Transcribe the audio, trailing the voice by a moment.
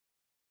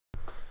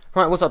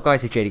Right, what's up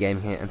guys, it's JD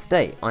Gaming here, and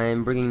today I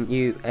am bringing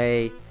you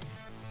a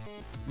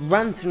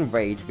rant and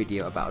rage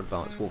video about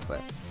Advanced Warfare.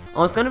 I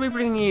was going to be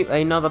bringing you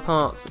another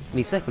part,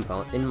 the second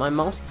part, in my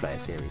multiplayer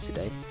series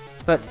today,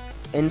 but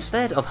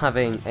instead of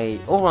having a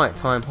alright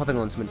time hopping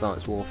on some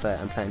Advanced Warfare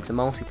and playing some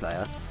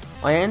multiplayer,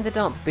 I ended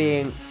up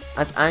being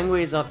as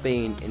angry as I've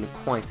been in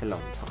quite a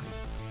long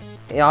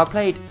time. I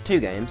played 2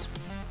 games,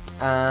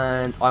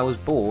 and I was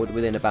bored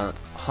within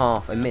about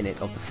half a minute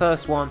of the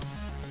first one,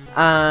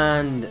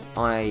 and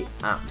I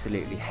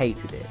absolutely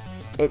hated it.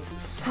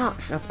 It's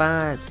such a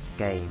bad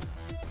game.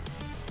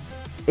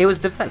 It was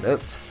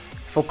developed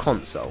for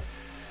console,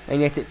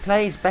 and yet it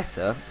plays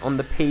better on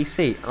the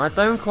PC. I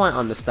don't quite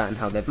understand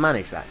how they've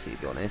managed that, to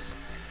be honest.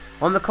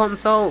 On the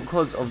console,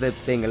 because of there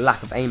being a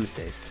lack of aim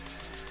assist,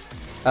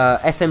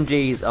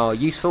 SMGs are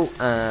useful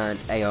and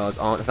ARs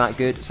aren't that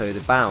good, so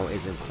the bow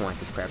isn't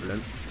quite as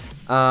prevalent.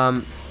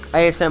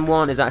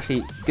 ASM1 is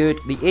actually good.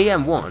 The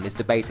EM1 is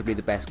basically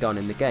the best gun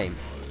in the game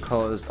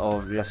because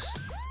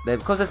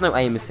there's no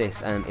aim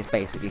assist and it's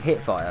basically hip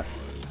fire.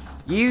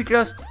 You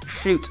just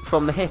shoot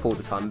from the hip all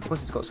the time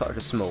because it's got such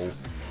a small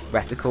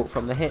reticle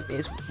from the hip.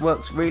 It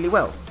works really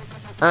well,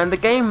 and the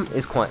game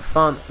is quite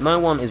fun. No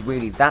one is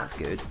really that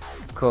good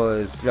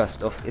because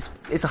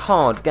it's a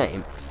hard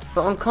game.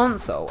 But on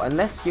console,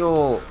 unless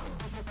you're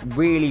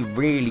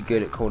really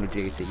good at Call of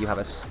Duty, you have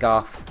a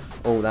scuff,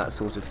 all that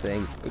sort of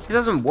thing, it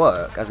doesn't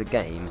work as a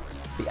game.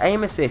 The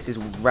aim assist is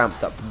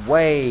ramped up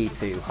way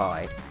too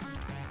high,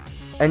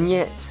 and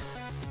yet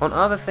on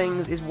other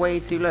things is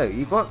way too low.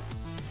 You've got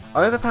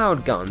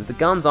overpowered guns. The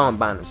guns aren't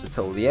balanced at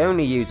all. The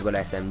only usable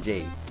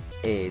SMG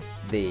is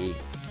the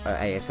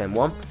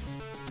ASM1.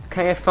 The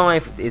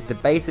KF5 is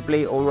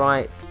debatably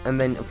alright, and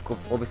then of course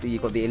obviously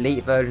you've got the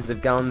elite versions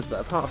of guns, but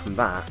apart from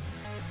that,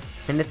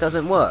 and it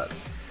doesn't work.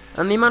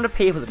 And the amount of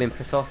people that have been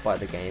put off by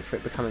the game for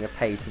it becoming a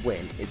pay to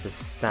win is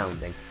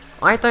astounding.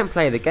 I don't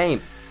play the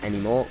game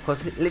anymore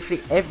because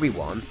literally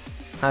everyone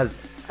has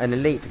an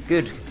elite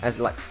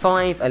like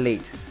 5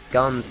 elite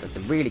guns that are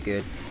really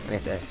good, and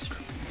if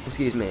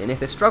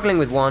they're struggling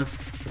with one,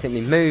 they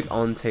simply move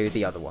on to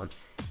the other one.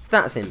 It's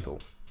that simple.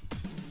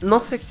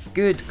 Not a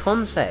good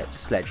concept,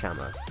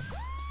 Sledgehammer.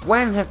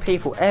 When have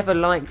people ever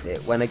liked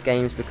it when a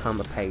game's become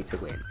a pay to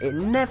win? It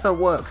never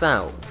works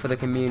out for the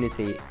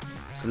community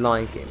to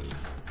like it.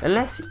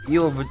 Unless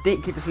you're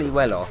ridiculously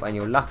well off and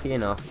you're lucky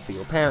enough for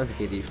your parents to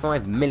give you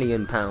 £5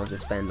 million to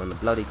spend on the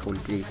bloody Call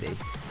of Duty,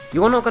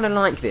 you're not going to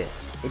like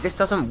this. It just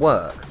doesn't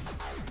work.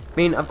 I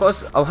mean,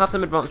 I'll have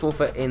some Advanced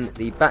Warfare in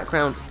the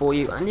background for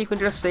you, and you can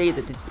just see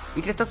that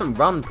it just doesn't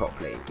run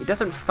properly. It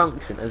doesn't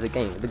function as a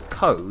game. The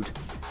code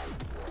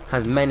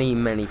has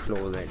many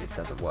flaws and it just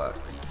doesn't work.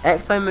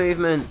 Exo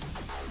movements,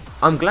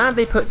 I'm glad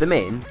they put them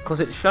in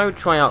because it showed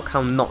Treyarch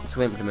how not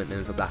to implement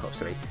them for Black Ops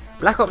 3.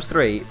 Black Ops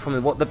 3,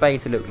 from what the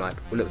beta looked like,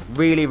 looks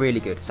really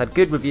good. It's had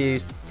good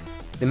reviews,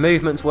 the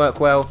movements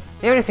work well.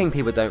 The only thing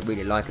people don't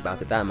really like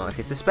about it that much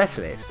is the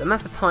specialists, and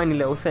that's a tiny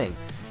little thing.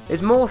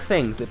 There's more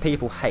things that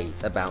people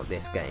hate about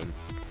this game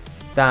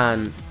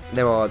than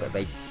there are that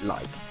they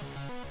like.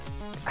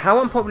 How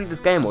unpopular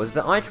this game was is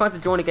that I tried to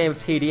join a game of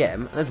TDM,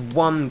 and there's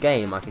one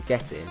game I could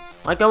get in.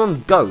 I go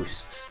on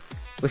Ghosts,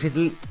 which is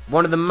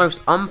one of the most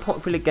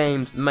unpopular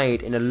games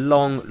made in a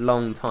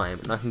long time,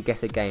 and I can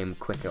get a game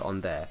quicker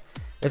on there.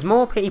 There's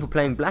more people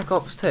playing Black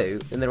Ops 2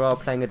 than there are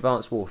playing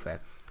Advanced Warfare.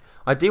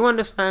 I do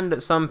understand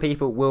that some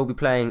people will be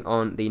playing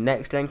on the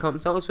next-gen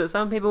consoles, but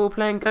some people will be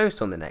playing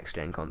Ghosts on the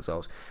next-gen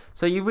consoles.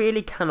 So you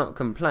really cannot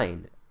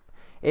complain.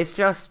 It's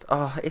just,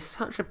 it's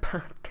such a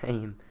bad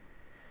game.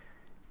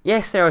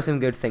 Yes, there are some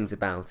good things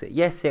about it.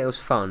 Yes, it was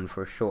fun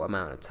for a short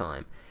amount of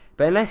time.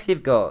 But unless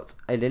you've got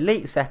an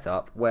elite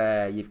setup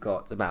where you've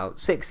got about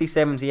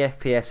 60-70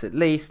 FPS at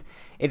least,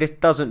 it just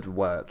doesn't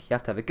work. You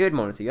have to have a good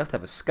monitor, you have to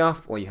have a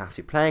scuff, or you have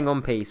to be playing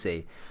on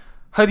PC.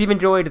 Hope you've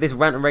enjoyed this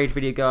rant and rage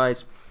video,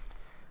 guys.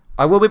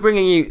 I will be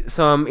bringing you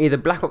some either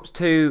Black Ops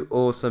 2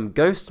 or some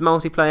Ghosts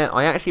multiplayer.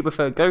 I actually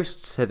prefer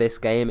Ghosts to this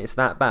game, it's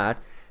that bad.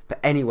 But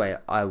anyway,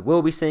 I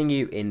will be seeing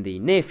you in the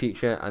near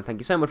future, and thank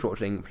you so much for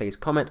watching. Please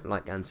comment,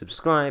 like and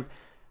subscribe.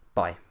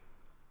 Bye.